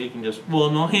bathrooms where you can just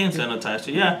no hand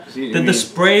sanitizer. Yeah, the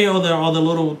spray or the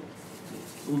little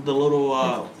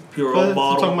Purell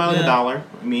bottle. I'm talking about $1.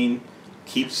 I mean,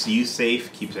 keeps you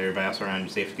safe, keeps everybody else around you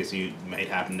safe because you might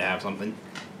happen to have something.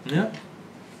 Yeah.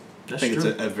 That's I think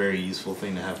true. It's a very useful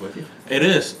thing to have with you. It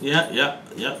is. Yeah.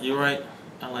 You're right.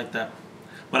 I like that.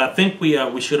 But I think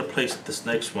we should have placed this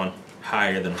next one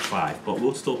higher than 5, but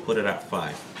we'll still put it at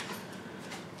 5.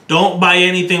 Don't buy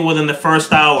anything within the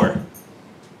first hour.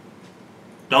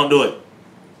 Don't do it.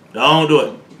 Don't do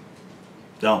it.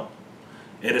 Don't.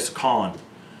 It is con.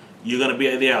 You're gonna be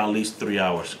there at least 3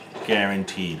 hours,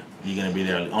 guaranteed. You're gonna be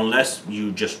there unless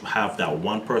you just have that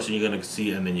one person you're gonna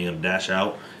see and then you're gonna dash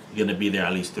out. You're gonna be there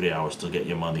at least 3 hours to get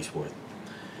your money's worth.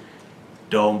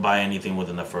 Don't buy anything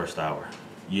within the first hour.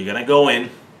 You're gonna go in,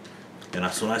 and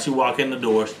as soon as you walk in the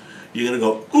doors, you're gonna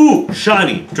go, ooh,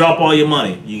 shiny, drop all your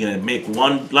money. You're gonna make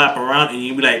one lap around and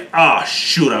you'll be like, ah,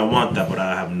 shoot, I want that, but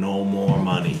I have no more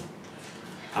money.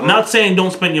 I'm not saying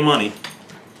don't spend your money.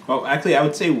 Well, actually, I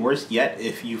would say worse yet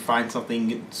if you find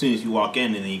something as soon as you walk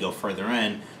in and then you go further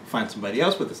in, find somebody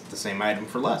else with the same item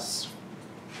for less.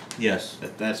 Yes.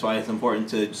 That's why it's important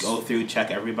to go through,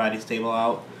 check everybody's table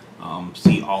out,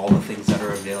 see all the things that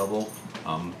are available,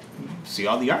 see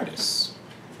all the artists.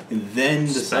 And then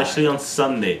especially on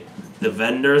Sunday. The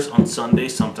vendors on Sunday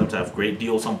sometimes have great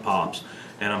deals on Pops.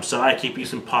 And I'm sorry I keep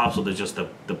using Pops, so they're just the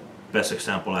best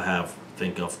example I have.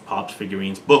 Think of Pops,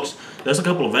 figurines, books. There's a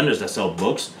couple of vendors that sell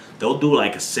books. They'll do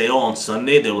like a sale on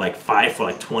Sunday. They're like 5 for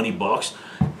like 20 bucks.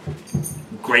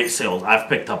 Great sales. I've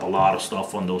picked up a lot of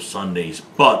stuff on those Sundays.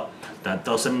 But that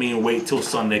doesn't mean wait till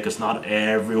Sunday, because not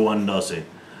everyone does it.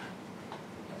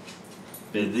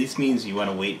 It at least means you want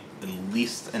to wait at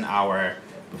least an hour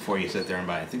before you sit there and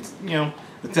buy it. It's, you know,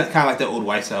 it's kind of like the old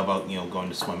wives' tale about, you know, going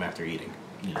to swim after eating.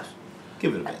 Yes.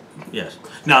 Give it a bit. Yes.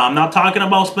 Now, I'm not talking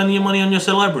about spending your money on your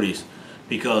celebrities,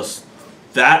 because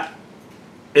that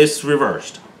is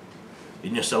reversed.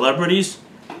 In your celebrities,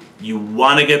 you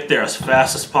want to get there as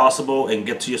fast as possible and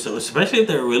get to your celebrities, especially if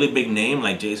they're a really big name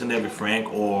like Jason David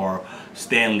Frank or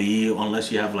Stan Lee,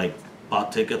 unless you have like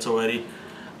bought tickets already.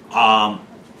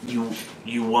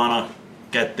 You want to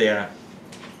get there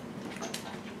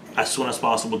as soon as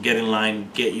possible, get in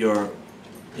line, get your,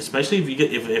 especially if you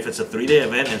get, if it's a 3-day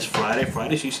event and it's Friday.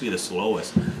 Friday's usually the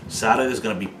slowest. Saturday is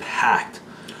going to be packed.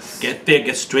 Get there,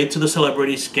 get straight to the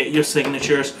celebrities, get your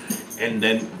signatures, and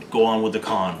then go on with the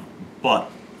con. But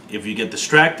if you get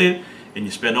distracted and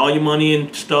you spend all your money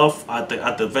and stuff at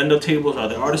the vendor tables or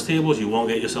the artist tables, you won't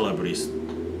get your celebrities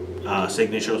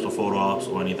signatures or photo ops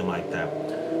or anything like that.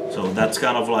 So that's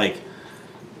kind of like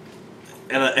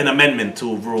an amendment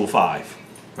to Rule 5.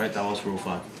 Right, that was Rule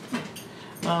 5.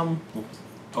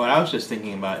 What I was just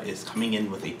thinking about is coming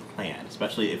in with a plan,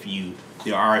 especially if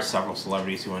there are several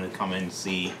celebrities who want to come in and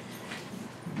see,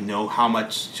 know how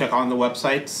much, check on the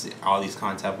websites, all these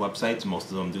contact websites, most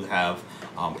of them do have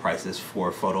prices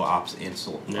for photo ops and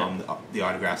the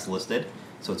autographs listed.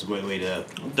 So it's a great way to...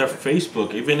 Their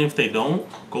Facebook, even if they don't,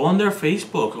 go on their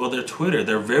Facebook or their Twitter.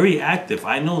 They're very active.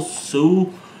 I know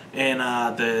Sue and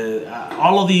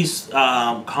all of these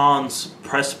cons,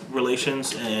 press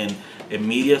relations and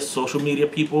media, social media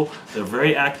people, they're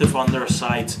very active on their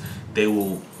sites. They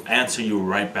will answer you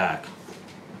right back.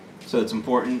 So it's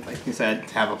important, like you said,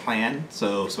 to have a plan.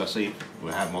 So especially if you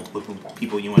have multiple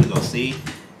people you want to go see,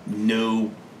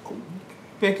 know,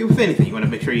 like with anything, you want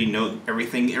to make sure you know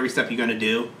everything, every step you're going to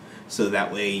do, so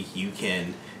that way you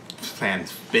can plan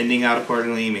spending out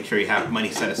accordingly, make sure you have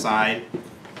money set aside,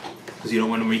 because you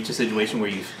don't want to reach a situation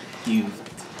where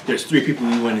there's 3 people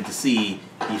you wanted to see,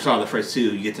 you saw the first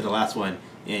 2, you get to the last one,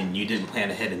 and you didn't plan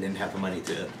ahead and didn't have the money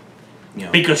to, you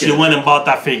know. Because you went and bought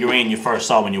that figurine you first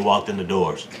saw when you walked in the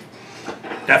doors.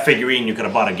 That figurine you could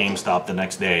have bought at GameStop the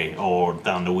next day or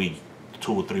down the week,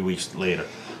 2 or 3 weeks later.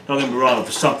 Don't get me wrong, if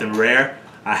it's something rare,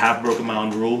 I have broken my own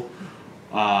rule.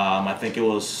 I think it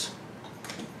was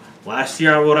last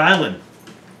year at Rhode Island.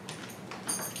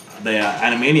 The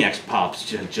Animaniacs Pops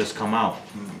just come out.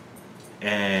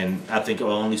 And I think I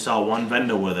only saw one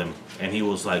vendor with him. And he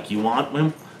was like, you want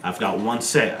him? I've got one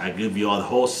set. I give you all the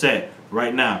whole set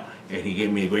right now. And he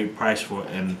gave me a great price for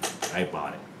it, and I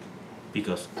bought it.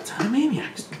 Because it's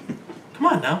Animaniacs. Come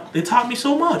on now. They taught me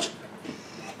so much.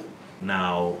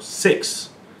 Now, 6.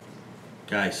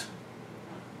 Guys.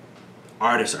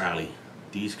 Artist Alley.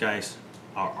 These guys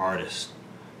are artists.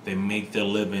 They make their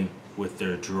living with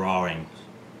their drawings.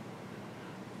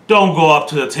 Don't go up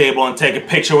to the table and take a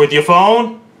picture with your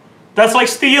phone. That's like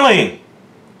stealing.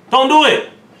 Don't do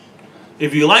it.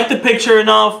 If you like the picture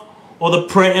enough or the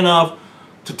print enough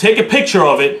to take a picture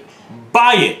of it,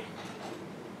 buy it.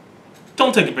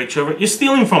 Don't take a picture of it. You're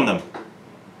stealing from them.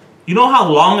 You know how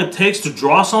long it takes to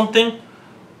draw something?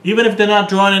 Even if they're not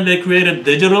drawing and they create it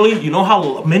digitally, you know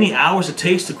how many hours it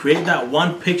takes to create that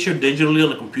one picture digitally on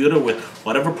the computer with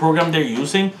whatever program they're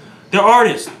using? They're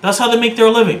artists. That's how they make their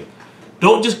living.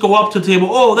 Don't just go up to the table,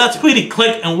 oh, that's pretty,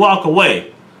 click, and walk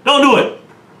away. Don't do it.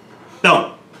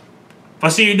 Don't. If I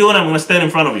see you doing it, I'm going to stand in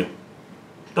front of you.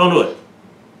 Don't do it.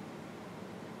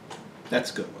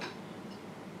 That's a good one.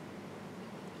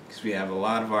 Because we have a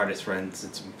lot of artist friends.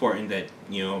 It's important that,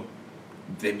 you know,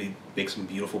 they make some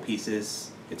beautiful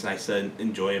pieces. It's nice to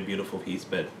enjoy a beautiful piece,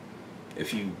 but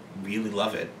if you really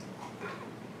love it,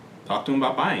 talk to them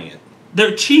about buying it.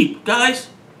 They're cheap, guys.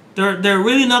 They're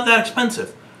really not that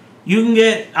expensive. You can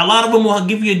get, a lot of them will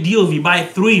give you a deal if you buy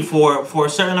 3 for a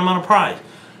certain amount of price.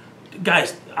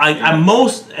 Guys, at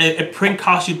most, a print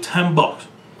costs you $10.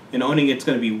 And owning it's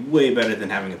going to be way better than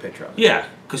having a picture of it. Yeah,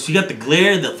 because you got the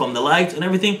glare from the lights and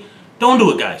everything. Don't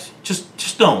do it, guys.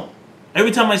 Just don't.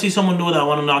 Every time I see someone do it, I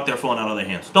want to knock their phone out of their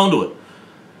hands. Don't do it.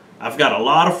 I've got a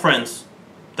lot of friends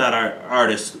that are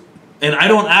artists, and I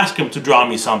don't ask them to draw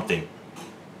me something.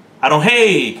 I don't,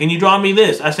 hey, can you draw me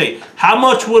this? I say, how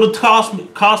much would it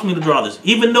cost me to draw this?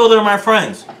 Even though they're my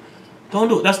friends. Don't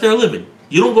do it. That's their living.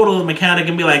 You don't go to the mechanic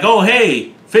and be like, oh,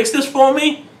 hey, fix this for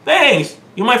me? Thanks.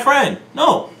 You're my friend.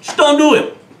 No, just don't do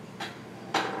it.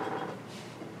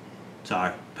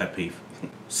 Sorry, pet peeve.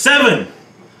 7,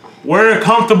 wear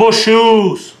comfortable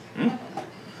shoes.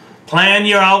 Plan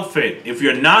your outfit. If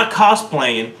you're not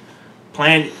cosplaying,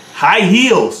 plan high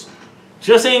heels.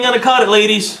 Just ain't gonna cut it,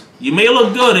 ladies. You may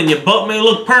look good and your butt may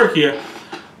look perkier,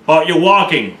 but you're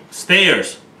walking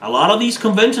stairs. A lot of these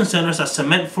convention centers have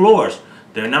cement floors.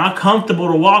 They're not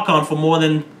comfortable to walk on for more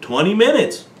than 20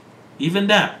 minutes. Even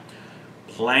that.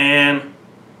 Plan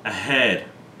ahead.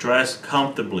 Dress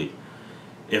comfortably.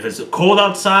 If it's cold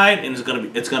outside and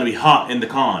it's gonna be hot in the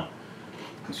con.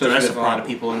 Especially with a lot of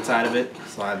people inside of it.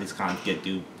 So a lot of these cons get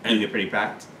pretty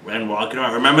packed. And walking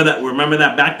around. Remember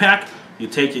that backpack? You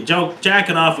take your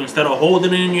jacket off, instead of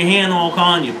holding it in your hand all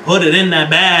con, you put it in that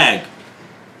bag.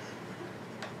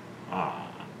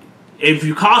 If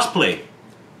you cosplay,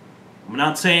 I'm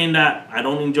not saying that I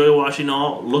don't enjoy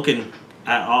looking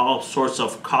at all sorts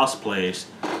of cosplays,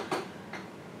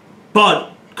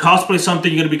 but cosplay is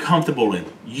something you're going to be comfortable in.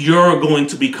 You're going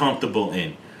to be comfortable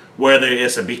in. Whether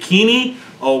it's a bikini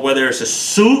or whether it's a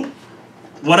suit,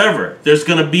 whatever. There's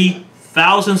going to be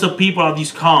thousands of people at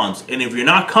these cons, and if you're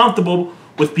not comfortable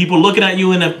with people looking at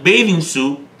you in a bathing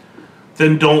suit,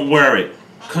 then don't wear it.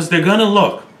 Because they're going to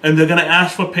look, and they're going to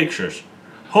ask for pictures.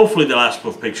 Hopefully they'll ask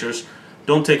for pictures.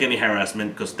 Don't take any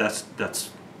harassment, because that's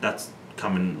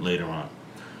coming later on.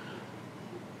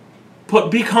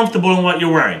 But be comfortable in what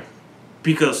you're wearing,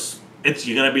 because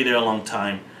you're going to be there a long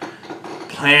time.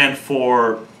 Plan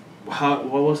for, what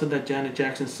was it that Janet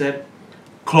Jackson said?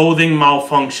 Clothing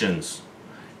malfunctions.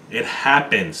 It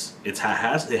happens. It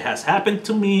has happened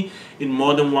to me in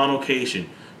more than one occasion.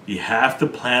 You have to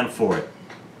plan for it.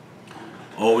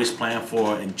 Always plan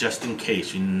for it, just in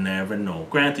case. You never know.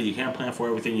 Granted, you can't plan for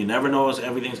everything. You never know if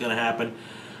everything's going to happen.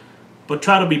 But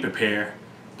try to be prepared.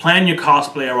 Plan your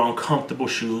cosplay around comfortable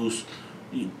shoes.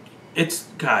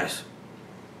 Guys,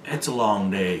 it's a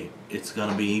long day. It's going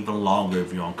to be even longer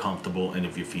if you're uncomfortable and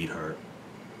if your feet hurt.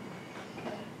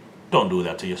 Don't do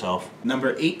that to yourself.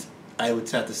 Number 8, I would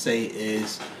have to say,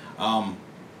 is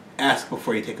ask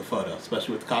before you take a photo,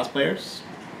 especially with cosplayers.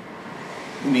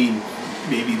 I mean,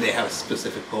 maybe they have a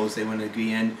specific pose they want to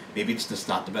be in. Maybe it's just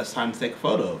not the best time to take a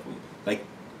photo of them. Like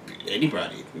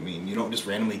anybody. I mean, you don't just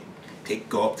randomly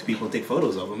go up to people and take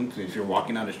photos of them. If you're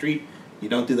walking down the street, you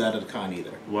don't do that at a con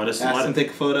either. Ask them to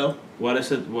take a photo. What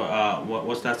is it?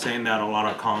 What's that saying that a lot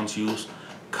of cons use?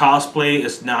 Cosplay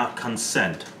is not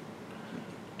consent.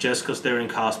 Just because they're in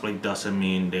cosplay doesn't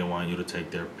mean they want you to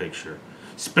take their picture.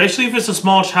 Especially if it's a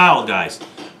small child, guys.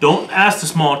 Don't ask the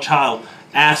small child.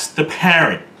 Ask the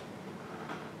parent.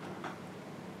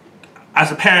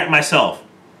 As a parent myself,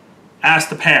 ask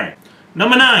the parent.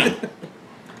 Number 9.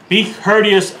 Be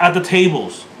courteous at the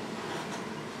tables.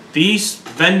 These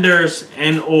vendors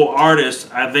and/or artists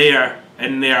are there,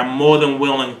 and they are more than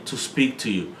willing to speak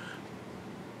to you.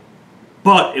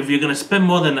 But if you're going to spend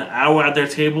more than an hour at their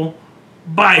table,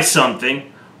 buy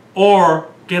something, or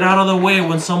get out of the way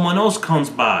when someone else comes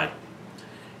by.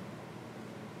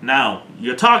 Now,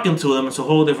 you're talking to them, it's a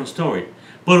whole different story.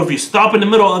 But if you stop in the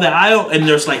middle of the aisle and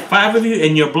there's like 5 of you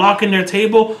and you're blocking their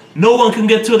table, no one can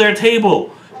get to their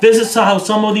table. This is how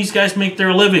some of these guys make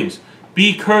their livings.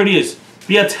 Be courteous,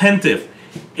 be attentive.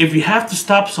 If you have to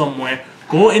stop somewhere,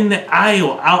 go in the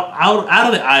aisle, out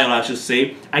of the aisle, I should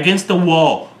say, against the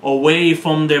wall, away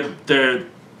from the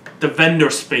vendor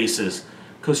spaces.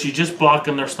 Because you're just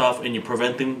blocking their stuff and you're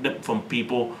preventing them from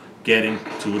people getting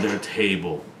to their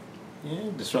table.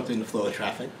 Yeah, disrupting the flow of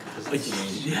traffic.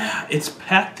 Yeah, it's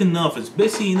packed enough. It's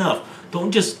busy enough. Don't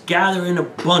just gather in a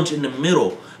bunch in the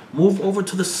middle. Move over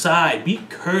to the side. Be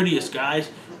courteous,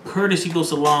 guys. Courtesy goes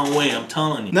a long way, I'm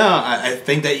telling you. No, I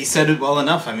think that you said it well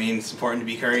enough. I mean, it's important to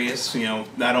be courteous. You know,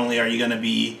 not only are you going to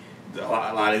be, a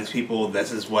lot of these people,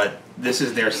 this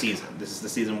is their season. This is the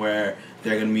season where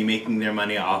they're going to be making their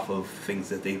money off of things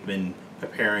that they've been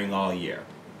preparing all year.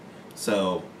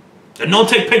 So... And don't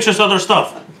take pictures of their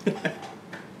stuff.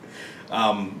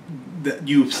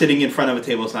 you sitting in front of a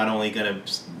table is not only going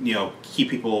to, keep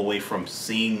people away from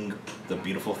seeing the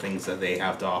beautiful things that they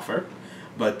have to offer,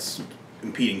 but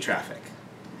impeding traffic.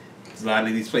 A lot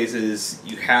of these places,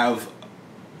 you have,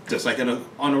 just like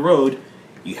on a road,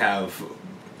 you have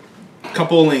a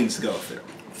couple of lanes to go through.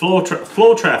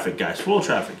 Flow traffic, guys. Flow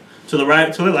traffic. To the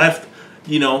right, to the left.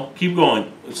 Keep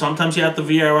going. Sometimes you have to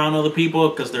veer around other people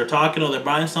because they're talking or they're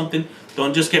buying something.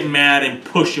 Don't just get mad and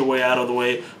push your way out of the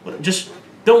way. But just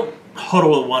don't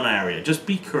huddle in one area. Just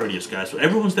be courteous, guys. So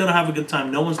everyone's there to have a good time.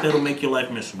 No one's there to make your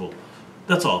life miserable.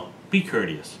 That's all. Be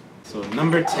courteous. So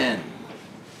number 10.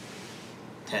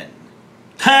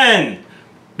 10.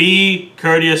 Be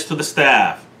courteous to the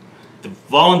staff. The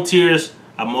volunteers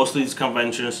at most of these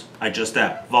conventions are just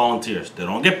that. Volunteers. They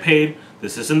don't get paid.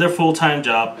 This isn't their full-time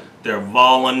job. They're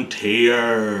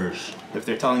volunteers. If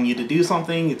they're telling you to do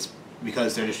something, it's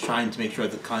because they're just trying to make sure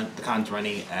the con's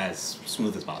running as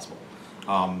smooth as possible.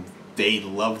 They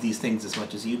love these things as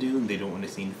much as you do, and they don't want to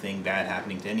see anything bad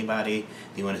happening to anybody.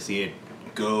 They want to see it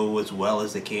go as well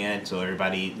as they can so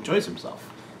everybody enjoys themselves.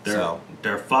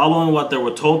 They're following what they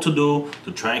were told to do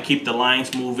to try and keep the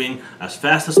lines moving as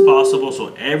fast as possible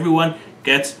so everyone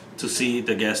gets to see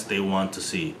the guests they want to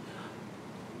see.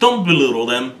 Don't belittle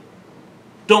them.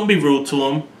 Don't be rude to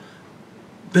them.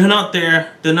 They're not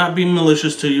there. They're not being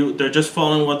malicious to you. They're just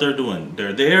following what they're doing.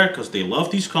 They're there because they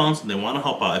love these cons and they want to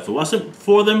help out. If it wasn't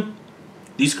for them,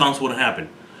 these cons wouldn't happen.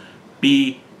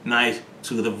 Be nice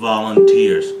to the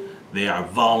volunteers. They are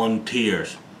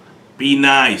volunteers. Be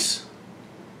nice.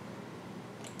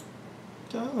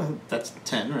 That's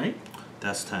 10, right?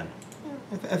 That's 10.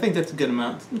 I think that's a good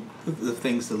amount of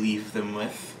things to leave them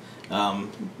with. Other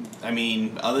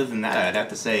than that, I'd have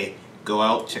to say, go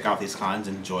out, check out these cons,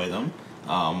 enjoy them.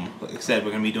 Like I said,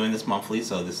 we're going to be doing this monthly,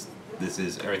 so this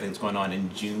is everything's going on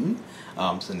in June.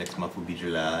 So next month will be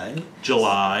July.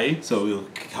 So we'll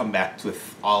come back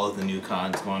with all of the new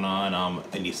cons going on,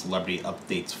 any celebrity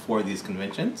updates for these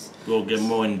conventions. We'll get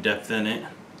more in depth in it.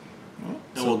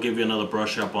 And we'll give you another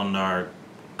brush up on our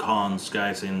cons,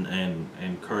 guys,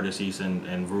 and courtesies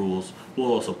and rules.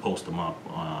 We'll also post them up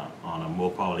on them. We'll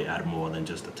probably add more than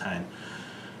just the 10.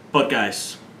 But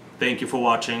guys, thank you for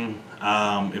watching.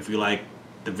 If you like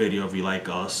the video, if you like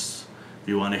us, if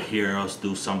you want to hear us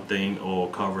do something or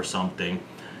cover something,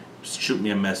 shoot me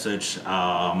a message.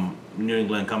 New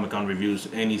England ComiCON reviews,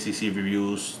 NECC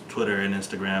reviews, Twitter and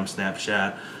Instagram,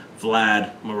 Snapchat.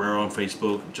 Vlad Marrero on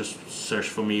Facebook. Just search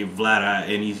for me, Vlad at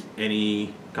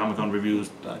any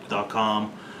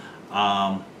ComiConReviews.com.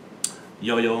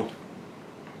 Yo-Yo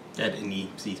at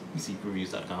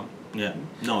NECCReviews.com. Yeah,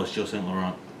 no, it's Joe St.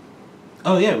 Laurent.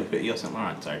 Oh yeah, we put Yo St.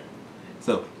 Laurent. Sorry.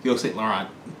 So Yo St. Laurent.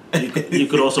 You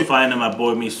could also find him at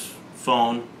Boy Meets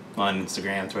Phone on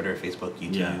Instagram, Twitter, Facebook,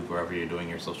 YouTube, wherever you're doing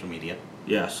your social media.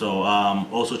 Yeah, so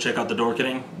also check out the Door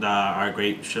Kidding, our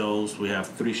great shows. We have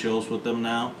 3 shows with them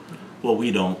now. Well,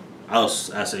 we don't.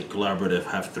 Us, as a collaborative,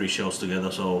 have 3 shows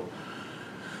together, so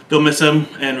don't miss them.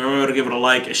 And remember to give it a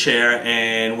like, a share,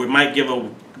 and we might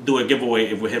do a giveaway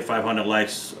if we hit 500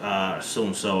 likes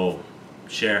soon, so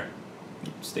share.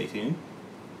 Stay tuned.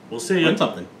 We'll see you. Win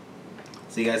something.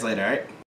 See you guys later, alright?